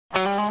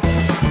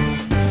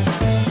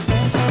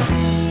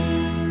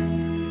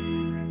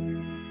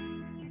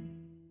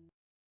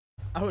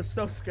I was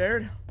so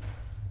scared.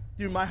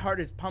 Dude, my heart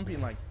is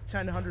pumping like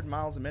 100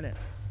 miles a minute.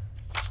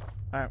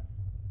 Alright.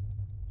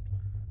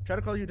 Try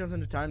to call you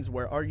dozens of times.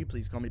 Where are you?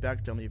 Please call me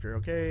back. Tell me if you're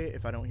okay.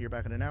 If I don't hear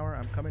back in an hour,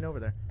 I'm coming over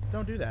there.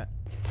 Don't do that.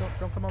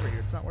 Don't come over here.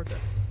 It's not worth it.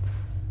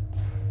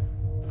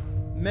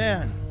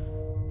 Man.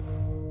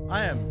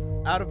 I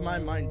am out of my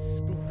mind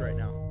spooked right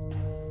now.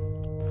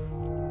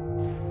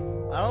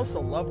 I also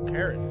love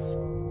carrots.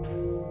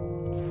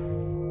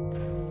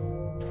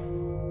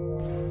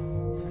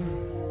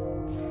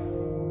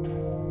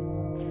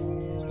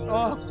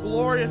 Oh,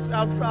 glorious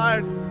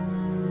outside.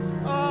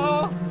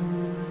 Oh.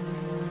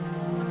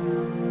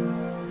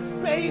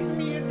 Bathe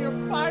me in your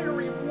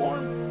fiery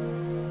warmth.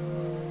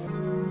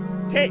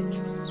 Kate,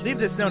 leave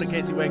this note in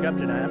case you wake up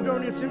tonight. I'm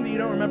going to assume that you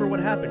don't remember what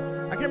happened.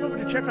 I came over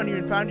to check on you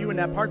and found you in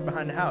that park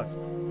behind the house.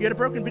 You had a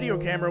broken video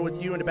camera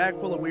with you and a bag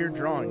full of weird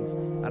drawings.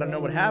 I don't know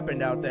what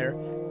happened out there.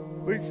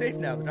 We're safe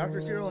now. The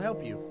doctor's here will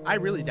help you. I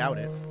really doubt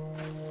it.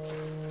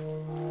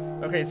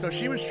 Okay, so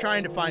she was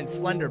trying to find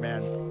Slender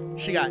Man.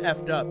 She got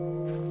effed up.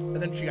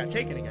 And then she got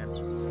taken again.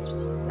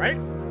 Right?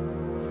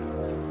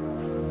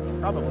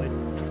 Probably.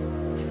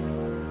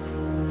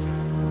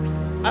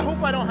 I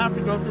hope I don't have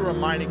to go through a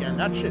mine again.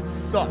 That shit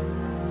sucked.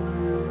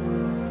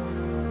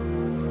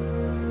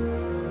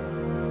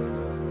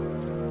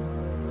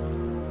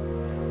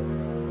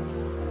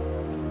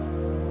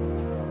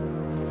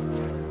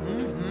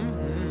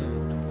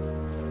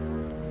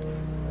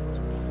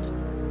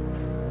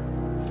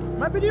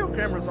 My video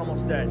camera's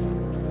almost dead.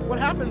 What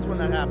happens when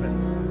that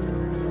happens?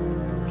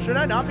 Should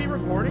I not be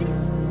recording?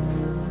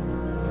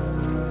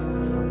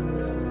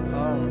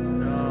 Oh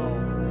no.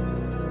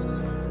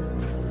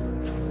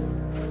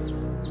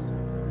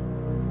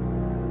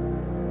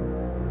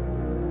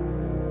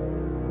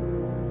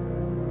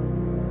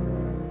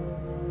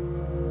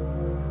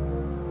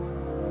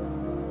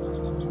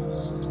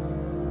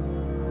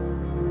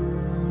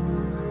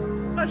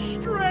 A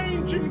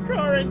strange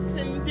occurrence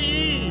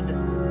indeed.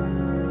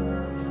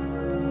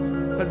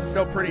 Because it's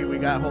so pretty, we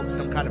gotta hold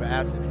some kind of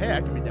acid. Hey,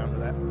 I can be down to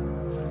that.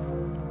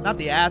 Not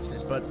the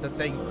acid, but the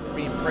thing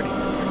being pretty.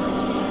 Please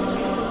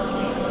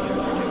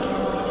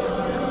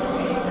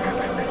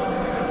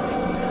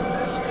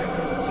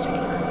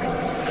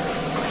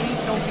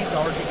don't be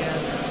dark again.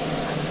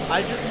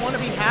 I just want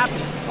to be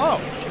happy. Oh.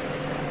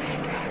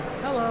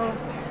 Hello.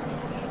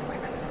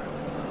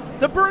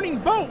 The burning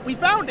boat! We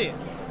found it!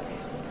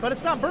 But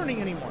it's not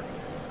burning anymore.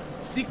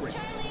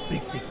 Secrets. Charlie,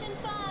 big secret.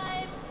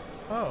 5.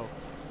 Oh.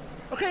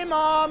 Okay,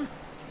 Mom.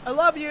 I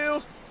love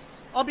you.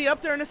 I'll be up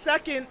there in a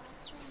second.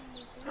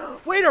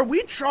 Wait, are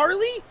we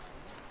Charlie?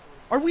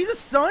 Are we the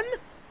sun?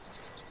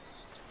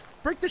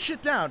 Break this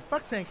shit down.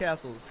 Fuck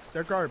sandcastles.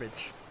 They're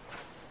garbage.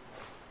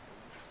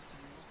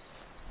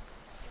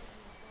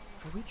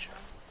 Are we Charlie?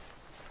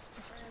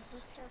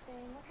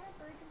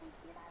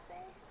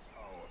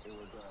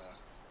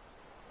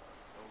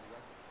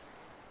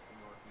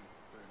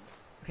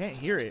 I can't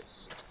hear it.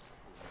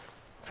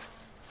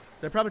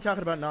 They're probably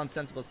talking about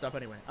nonsensical stuff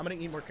anyway. I'm gonna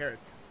eat more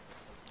carrots.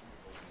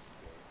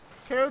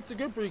 Carrots are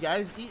good for you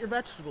guys. Eat your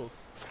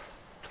vegetables.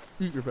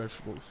 Eat your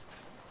vegetables.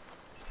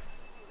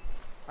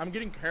 I'm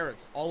getting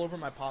carrots all over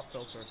my pop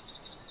filter.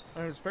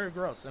 And it's very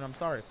gross, and I'm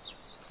sorry.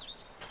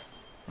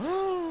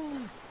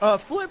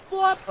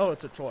 Flip-flop? Oh,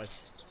 it's a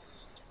choice.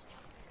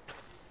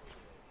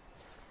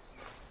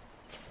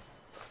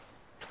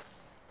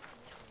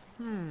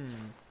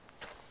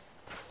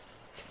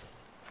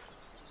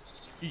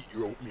 Eat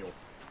your oatmeal.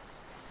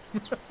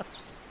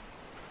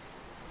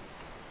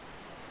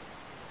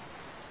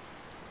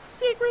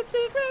 Secret,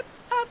 secret,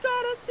 I've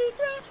got a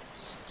secret.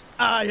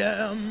 I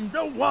am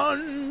the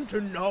one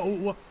to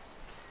know.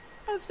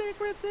 A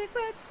secret,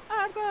 secret,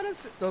 I've got a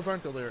secret. Those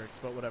aren't the lyrics,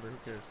 but whatever, who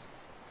cares?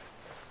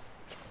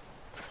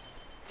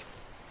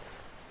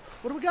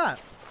 What do we got?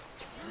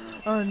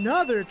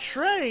 Another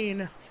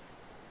train.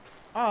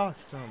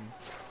 Awesome.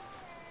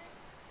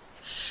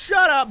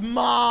 Shut up,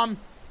 Mom.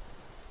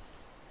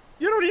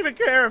 You don't even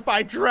care if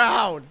I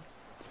drown.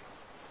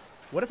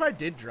 What if I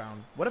did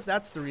drown? What if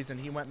that's the reason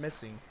he went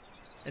missing?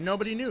 And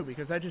nobody knew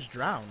because I just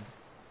drowned.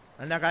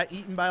 And I got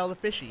eaten by all the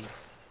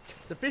fishies.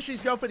 The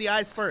fishies go for the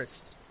eyes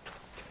first.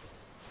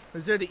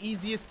 Because they're the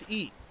easiest to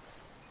eat.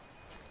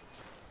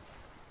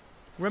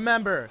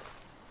 Remember,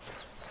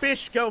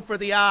 fish go for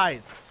the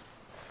eyes.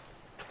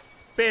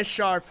 Fish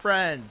are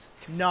friends,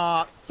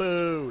 not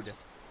food.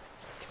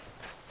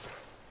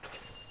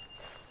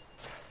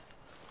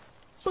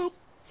 Boop.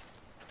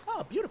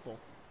 Oh, beautiful.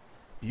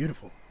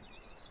 Beautiful.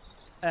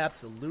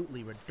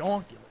 Absolutely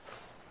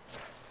redonkulous.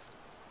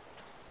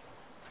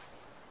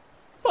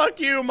 Fuck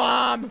you,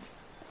 Mom!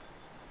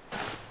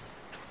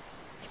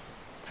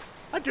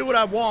 I do what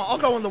I want. I'll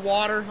go in the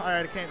water.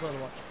 Alright, I can't go in the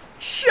water.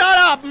 Shut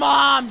up,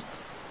 Mom!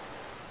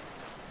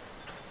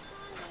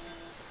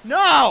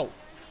 No!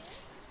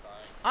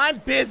 I'm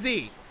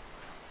busy.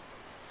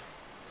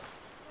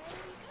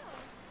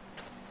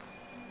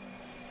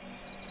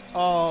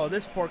 Oh,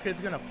 this poor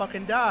kid's gonna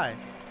fucking die.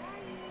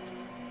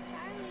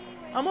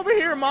 I'm over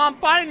here, Mom.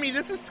 Find me.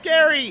 This is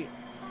scary.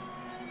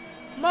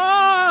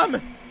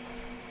 Mom!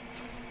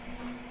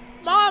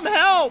 Mom,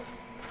 help!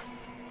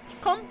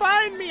 Come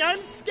find me,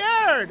 I'm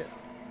scared!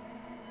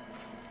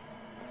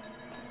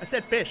 I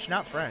said fish,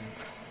 not friend.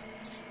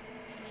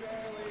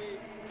 Charlie.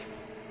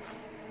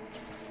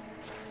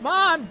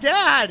 Mom,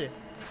 Dad!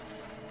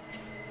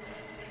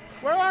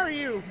 Where are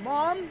you?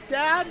 Mom,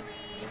 Dad?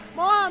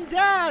 Mom,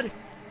 Dad!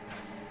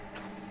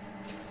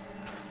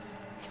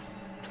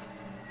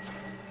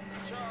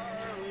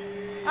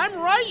 Charlie. I'm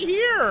right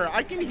here!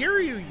 I can hear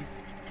you, you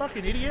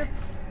fucking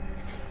idiots.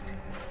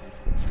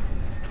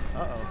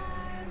 Uh-oh.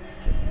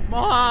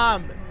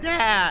 Mom!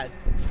 Dad!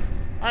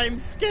 I'm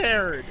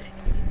scared!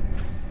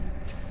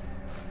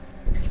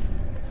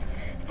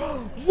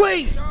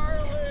 Wait!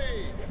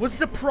 Charlie. Was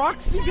the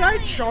proxy guy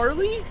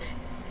Charlie?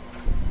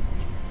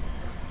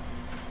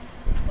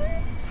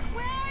 Where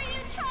are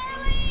you,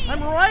 Charlie?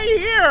 I'm right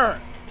here!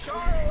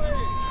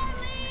 Charlie.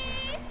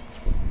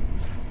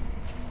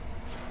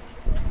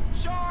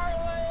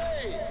 Charlie!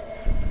 Charlie.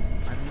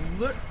 I'm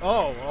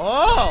oh!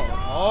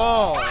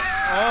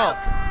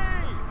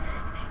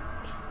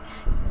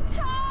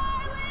 Charlie!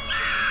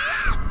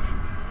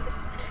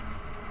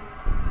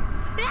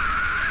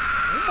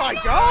 Oh my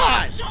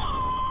god!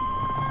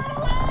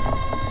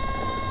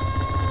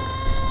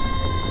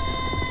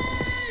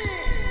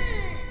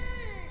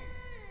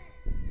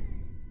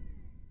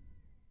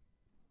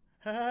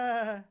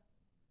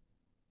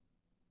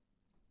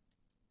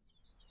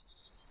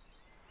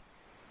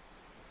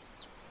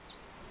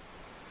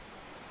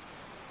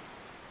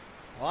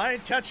 Well, I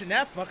ain't touching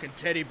that fucking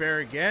teddy bear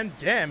again.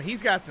 Damn,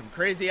 he's got some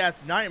crazy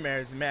ass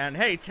nightmares, man.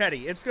 Hey,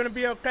 Teddy, it's gonna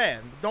be okay.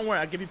 Don't worry,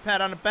 I'll give you a pat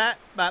on the back,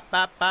 bop,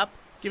 bop, bop.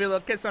 Give you a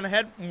little kiss on the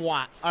head,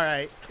 mwah.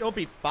 Alright, you'll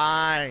be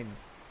fine.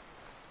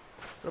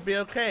 It'll be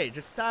okay.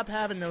 Just stop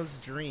having those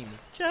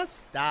dreams.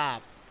 Just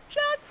stop.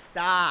 Just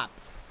stop.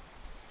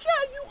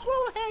 You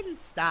go ahead and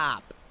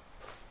stop.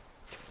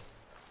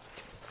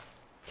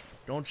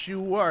 Don't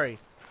you worry.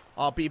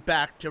 I'll be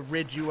back to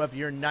rid you of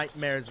your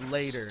nightmares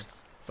later.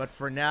 But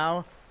for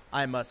now,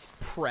 I must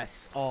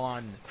press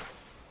on.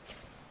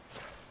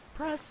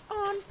 Press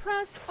on,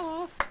 press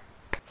off.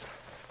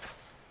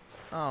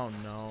 Oh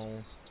no.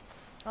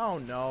 Oh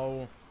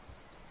no.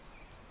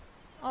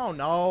 Oh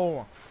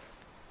no.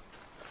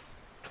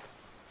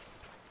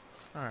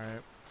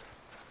 Alright.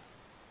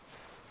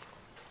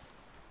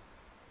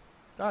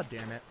 God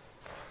damn it.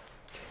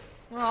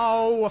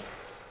 Oh.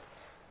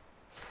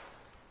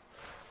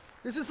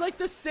 This is like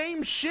the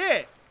same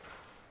shit.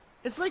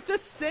 It's like the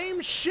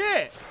same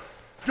shit.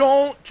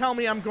 Don't tell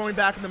me I'm going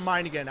back in the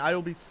mine again. I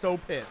will be so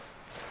pissed.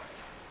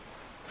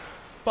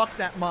 Fuck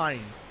that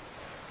mine.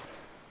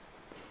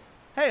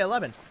 Hey,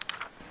 11.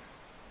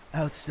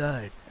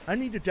 Outside. I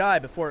need to die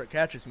before it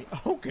catches me.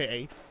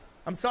 Okay.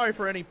 I'm sorry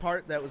for any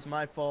part that was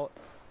my fault.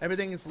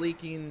 Everything is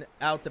leaking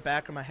out the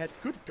back of my head.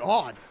 Good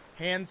God.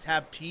 Hands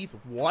have teeth.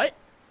 What?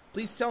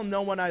 Please tell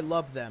no one I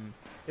love them.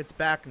 It's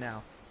back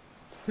now.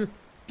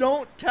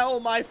 Don't tell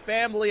my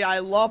family I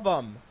love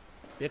them.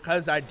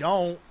 Because I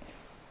don't.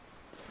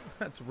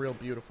 That's real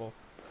beautiful.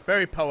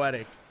 Very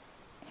poetic.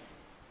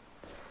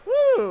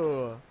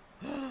 Woo!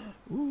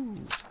 Ooh.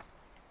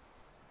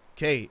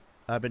 Kate,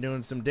 I've been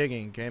doing some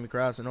digging. Came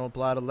across an old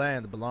plot of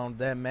land that belonged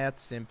to them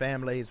Matheson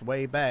families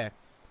way back.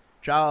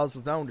 Charles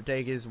was known to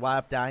take his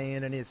wife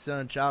Diane and his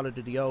son Charlie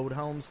to the old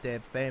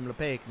homestead for family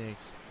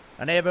picnics.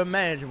 I never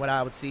imagined what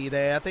I would see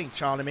there. I think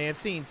Charlie may have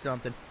seen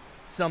something.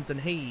 Something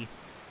he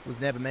was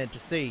never meant to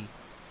see.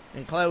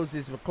 Enclosed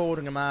is a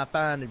recording of my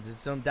findings and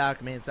some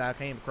documents I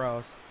came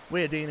across.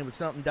 We're dealing with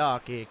something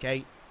dark here,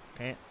 Kate.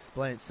 Can't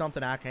explain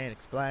something I can't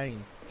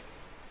explain.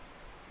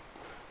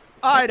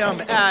 Item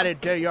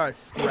added to your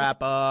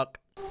scrapbook.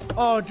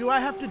 Oh, do I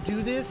have to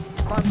do this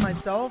by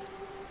myself?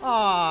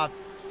 Aw,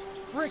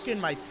 frickin'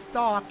 my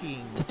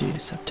stocking. The date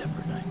is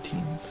September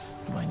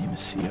 19th. My name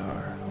is CR,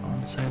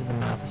 on site of the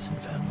Matheson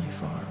family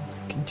farm,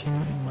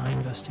 continuing my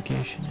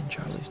investigation in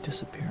Charlie's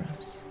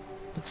disappearance.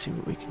 Let's see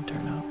what we can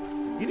turn up.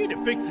 You need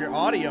to fix your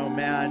audio,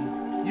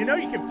 man. You know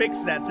you can fix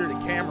that through the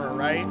camera,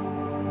 right?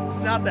 It's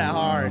not that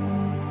hard.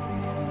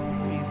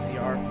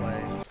 VCR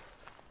play.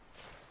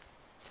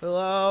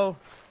 Hello?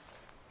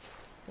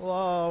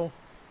 Hello?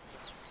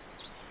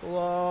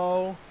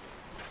 Hello?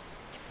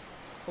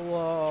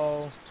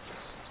 Hello?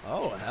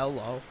 Oh,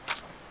 hello.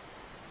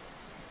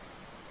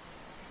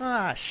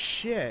 Ah,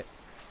 shit.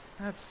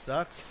 That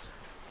sucks.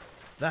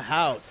 The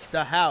house.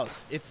 The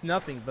house. It's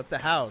nothing but the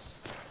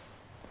house.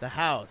 The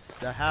house.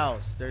 The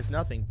house. There's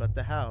nothing but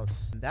the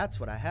house. That's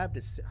what I have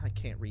to say. I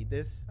can't read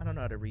this. I don't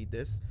know how to read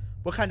this.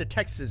 What kind of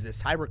text is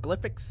this?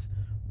 Hieroglyphics?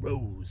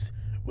 Rose,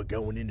 we're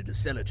going into the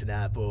cellar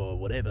tonight for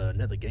whatever,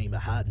 another game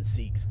of hide and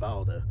seek's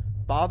father.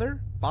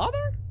 Father?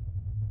 Father?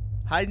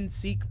 Hide and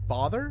seek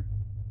father?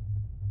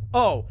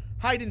 Oh,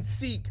 hide and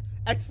seek!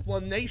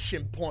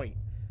 Explanation point!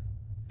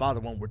 Father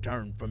won't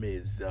return from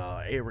his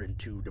errand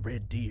to the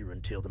Red Deer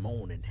until the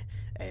morning,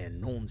 and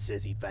Norm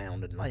says he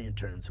found a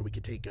lantern so he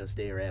could take us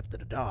there after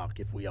the dark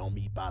if we all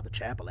meet by the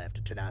chapel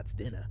after tonight's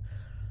dinner.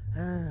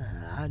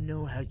 I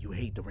know how you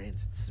hate the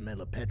rancid smell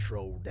of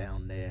petrol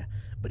down there,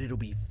 but it'll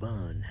be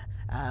fun,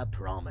 I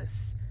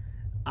promise.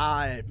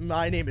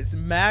 My name is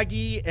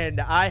Maggie, and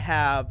I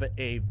have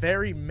a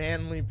very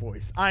manly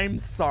voice. I'm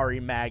sorry,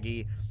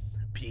 Maggie.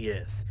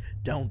 P.S.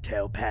 Don't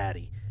tell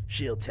Patty.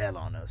 She'll tell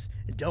on us.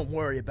 And don't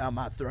worry about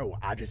my throat.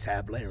 I just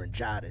have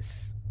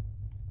laryngitis.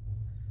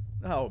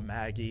 Oh,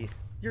 Maggie.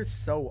 You're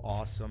so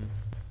awesome.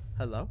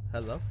 Hello?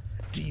 Hello?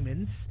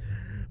 Demons?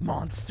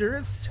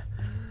 Monsters?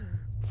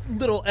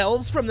 Little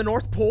elves from the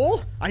North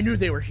Pole? I knew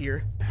they were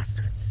here.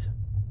 Bastards.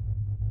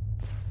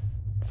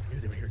 I knew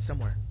they were here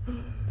somewhere.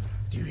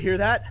 Do you hear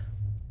that?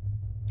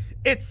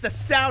 It's the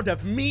sound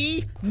of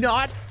me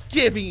not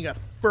giving a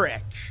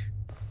frick.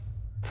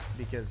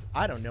 Because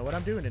I don't know what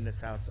I'm doing in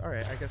this house.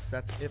 Alright, I guess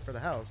that's it for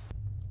the house.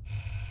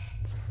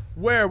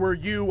 Where were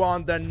you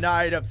on the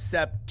night of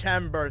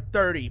September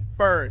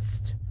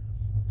 31st?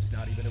 It's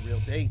not even a real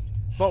date.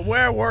 But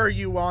where were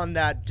you on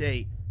that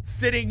date?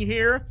 Sitting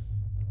here?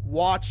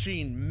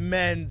 Watching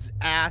men's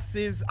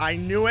asses? I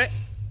knew it.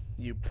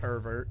 You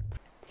pervert.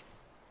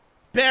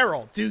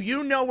 Beryl, do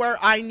you know where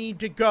I need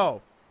to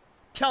go?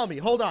 Tell me,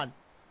 hold on.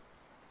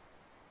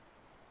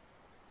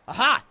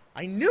 Aha!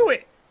 I knew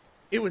it!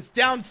 It was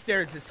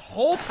downstairs this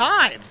whole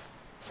time!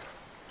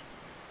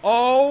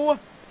 Oh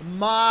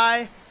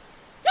my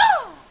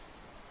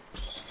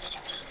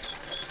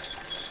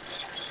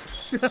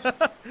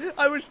God!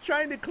 I was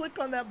trying to click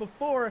on that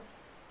before,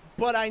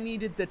 but I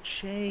needed the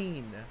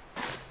chain.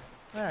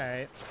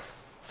 Alright.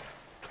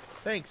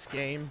 Thanks,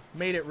 game.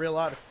 Made it real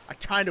out. I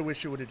kind of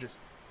wish it would have just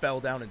fell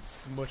down and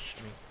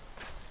smushed me.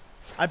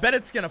 I bet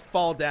it's gonna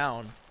fall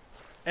down,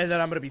 and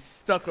then I'm gonna be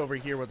stuck over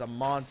here with a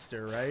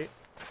monster, right?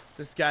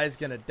 This guy's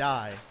gonna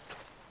die.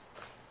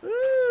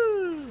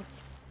 Woo!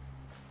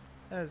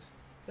 As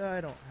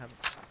I don't have.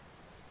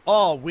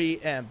 All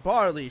wheat and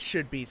barley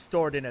should be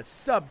stored in a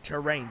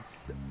subterranean.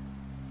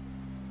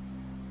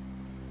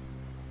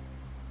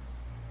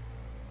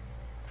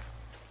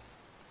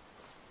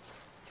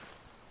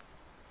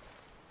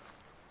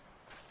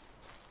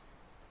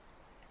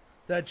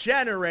 The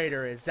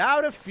generator is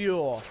out of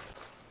fuel.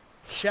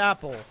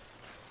 Chapel.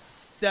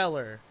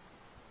 Cellar.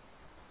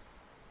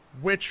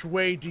 Which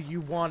way do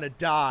you want to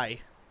die?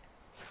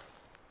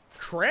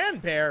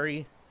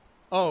 Cranberry?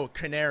 Oh,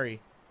 canary.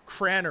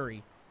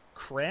 Crannery.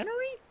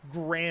 Crannery?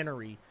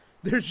 Granary.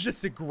 There's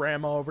just a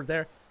grandma over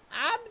there.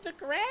 I'm the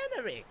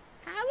granary.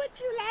 How would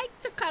you like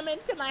to come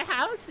into my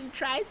house and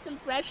try some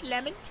fresh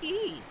lemon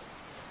tea?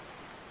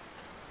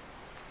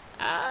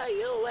 Oh,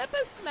 you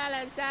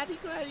whippersmellers,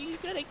 are you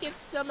gonna get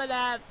some of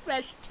that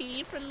fresh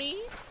tea from me?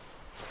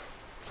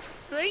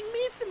 Bring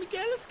me some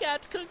Girl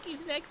Scout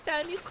cookies next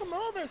time you come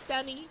over,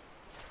 Sonny.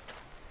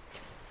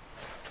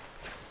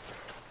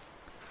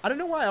 I don't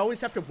know why I always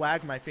have to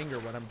wag my finger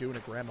when I'm doing a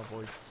grandma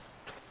voice.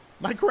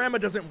 My grandma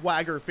doesn't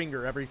wag her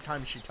finger every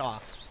time she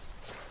talks.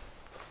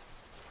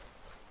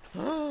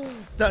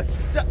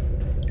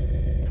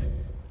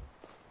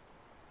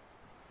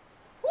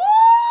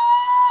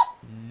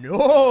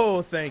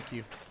 No, thank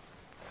you.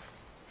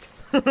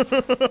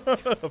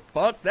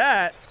 Fuck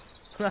that.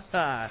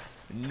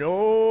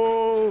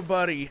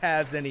 Nobody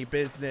has any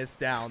business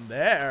down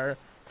there.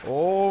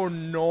 Oh,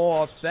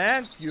 no,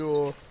 thank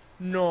you.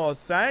 No,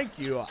 thank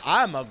you.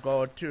 I'ma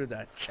go to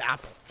the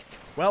chapel.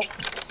 Well,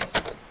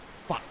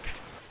 fuck.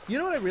 You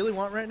know what I really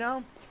want right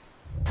now?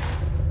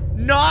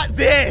 Not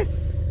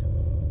this!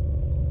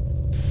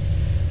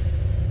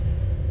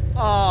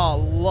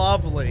 Oh,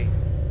 lovely.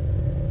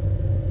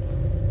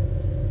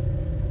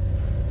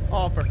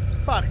 Oh, for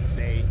fuck's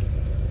sake.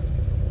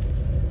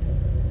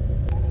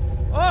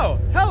 Oh,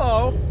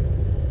 hello.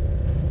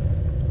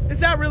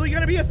 Is that really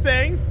gonna be a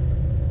thing?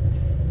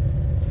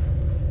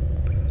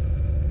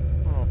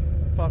 Oh,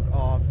 fuck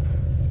off.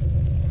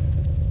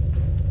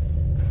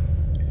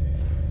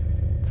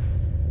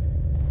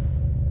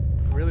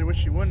 Really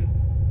wish you wouldn't.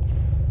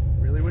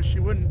 Really wish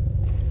you wouldn't.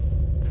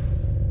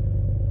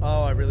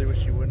 Oh, I really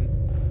wish you wouldn't.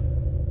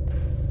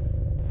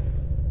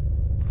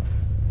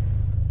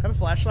 Have a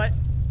flashlight?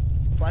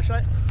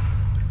 Flashlight?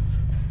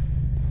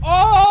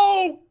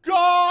 Oh,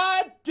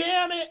 God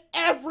damn it.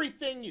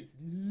 Everything is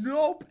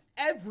nope.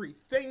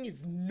 Everything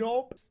is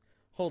nope.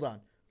 Hold on.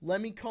 Let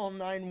me call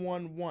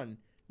 911.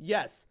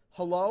 Yes.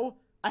 Hello?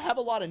 I have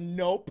a lot of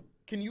nope.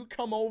 Can you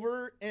come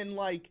over and,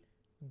 like,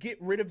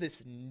 get rid of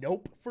this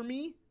nope for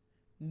me?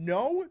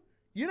 No?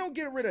 You don't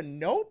get rid of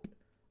nope?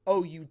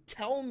 Oh, you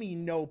tell me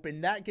nope,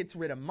 and that gets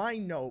rid of my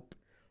nope.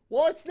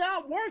 Well, it's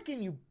not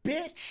working, you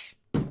bitch.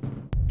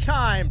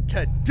 Time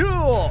to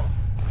duel.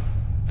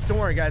 Don't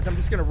worry, guys. I'm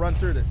just gonna run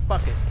through this.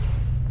 Fuck it.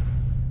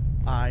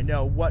 I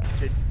know what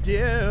to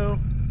do.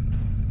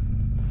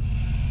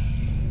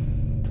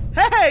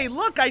 Hey,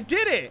 look, I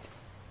did it.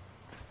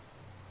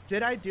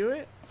 Did I do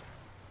it?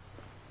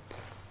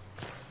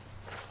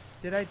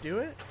 Did I do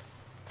it?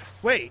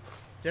 Wait,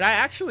 did I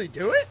actually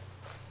do it?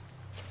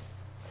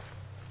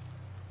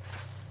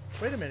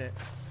 Wait a minute.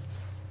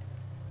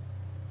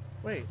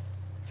 Wait.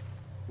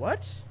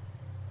 What?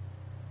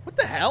 What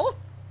the hell?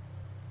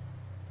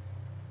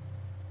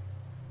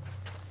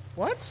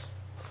 What?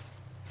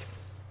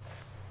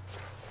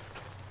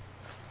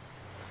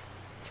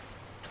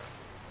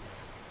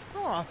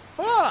 Oh,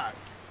 fuck!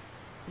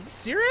 You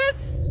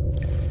serious?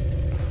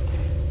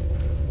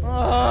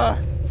 Oh,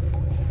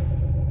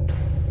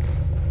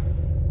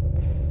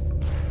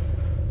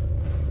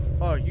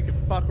 you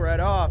can fuck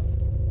right off.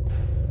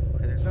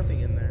 Okay, there's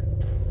nothing in there.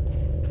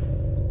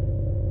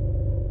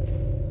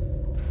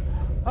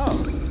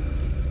 Oh.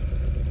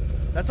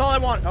 That's all I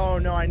want. Oh,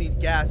 no, I need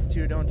gas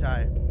too, don't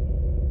I?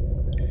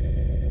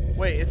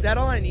 Wait, is that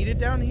all I needed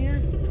down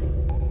here?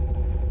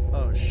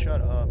 Oh,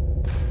 shut up.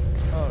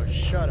 Oh,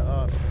 shut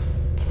up.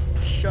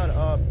 Shut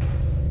up.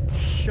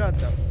 Shut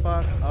the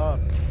fuck up.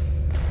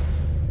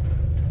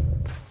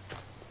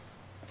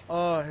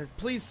 Oh,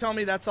 please tell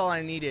me that's all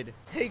I needed.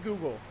 Hey,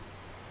 Google.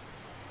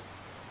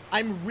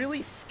 I'm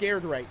really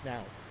scared right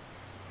now.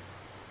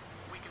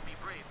 We can be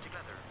brave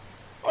together.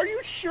 Are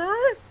you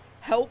sure?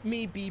 Help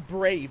me be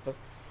brave.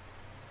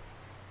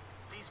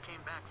 These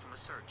came back from a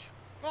search.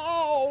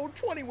 Oh,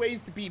 20 ways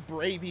to be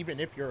brave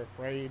even if you're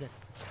afraid.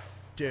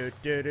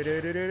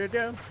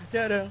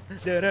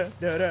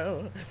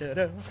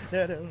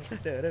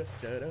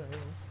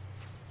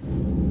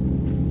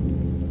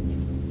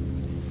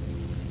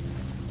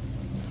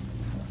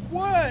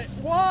 What?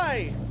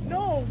 Why?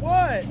 No,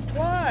 what?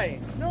 Why?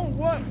 No,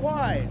 what?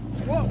 Why?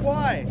 What?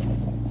 Why?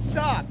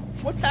 Stop.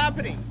 What's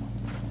happening?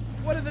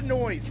 What are the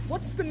noise?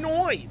 What's the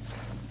noise?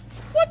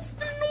 What's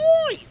the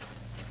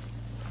noise?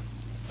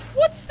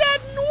 What's that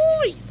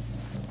noise?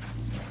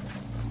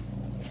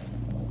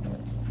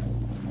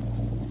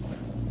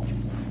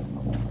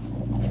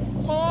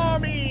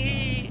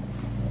 Mommy!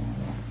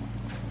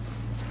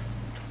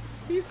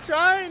 He's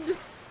trying to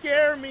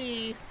scare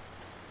me.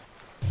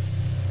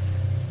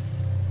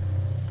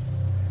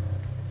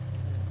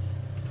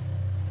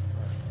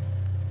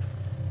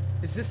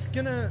 Is this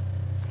gonna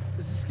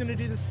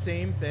do the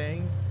same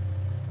thing?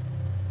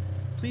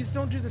 Please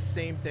don't do the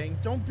same thing.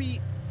 Don't be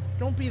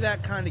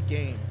that kind of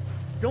game.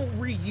 Don't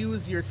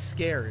reuse your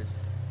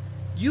scares.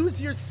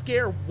 Use your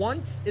scare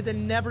once and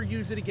then never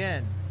use it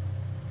again.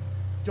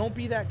 Don't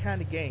be that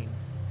kind of game.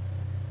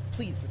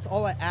 Please, that's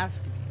all I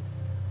ask of you.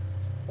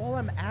 That's all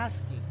I'm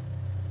asking.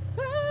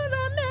 All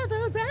I'm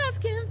ever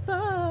asking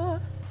for.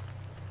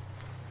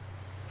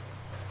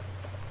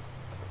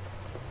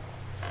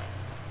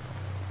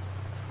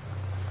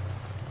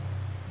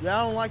 Yeah, I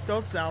don't like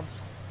those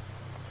sounds.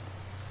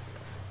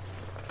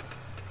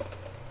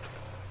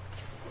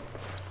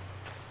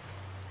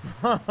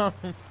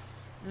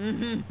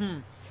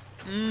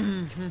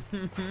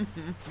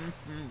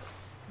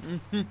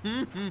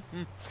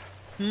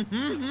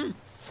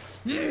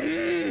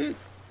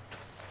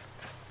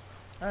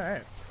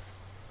 Alright.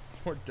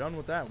 We're done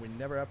with that. We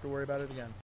never have to worry about it again.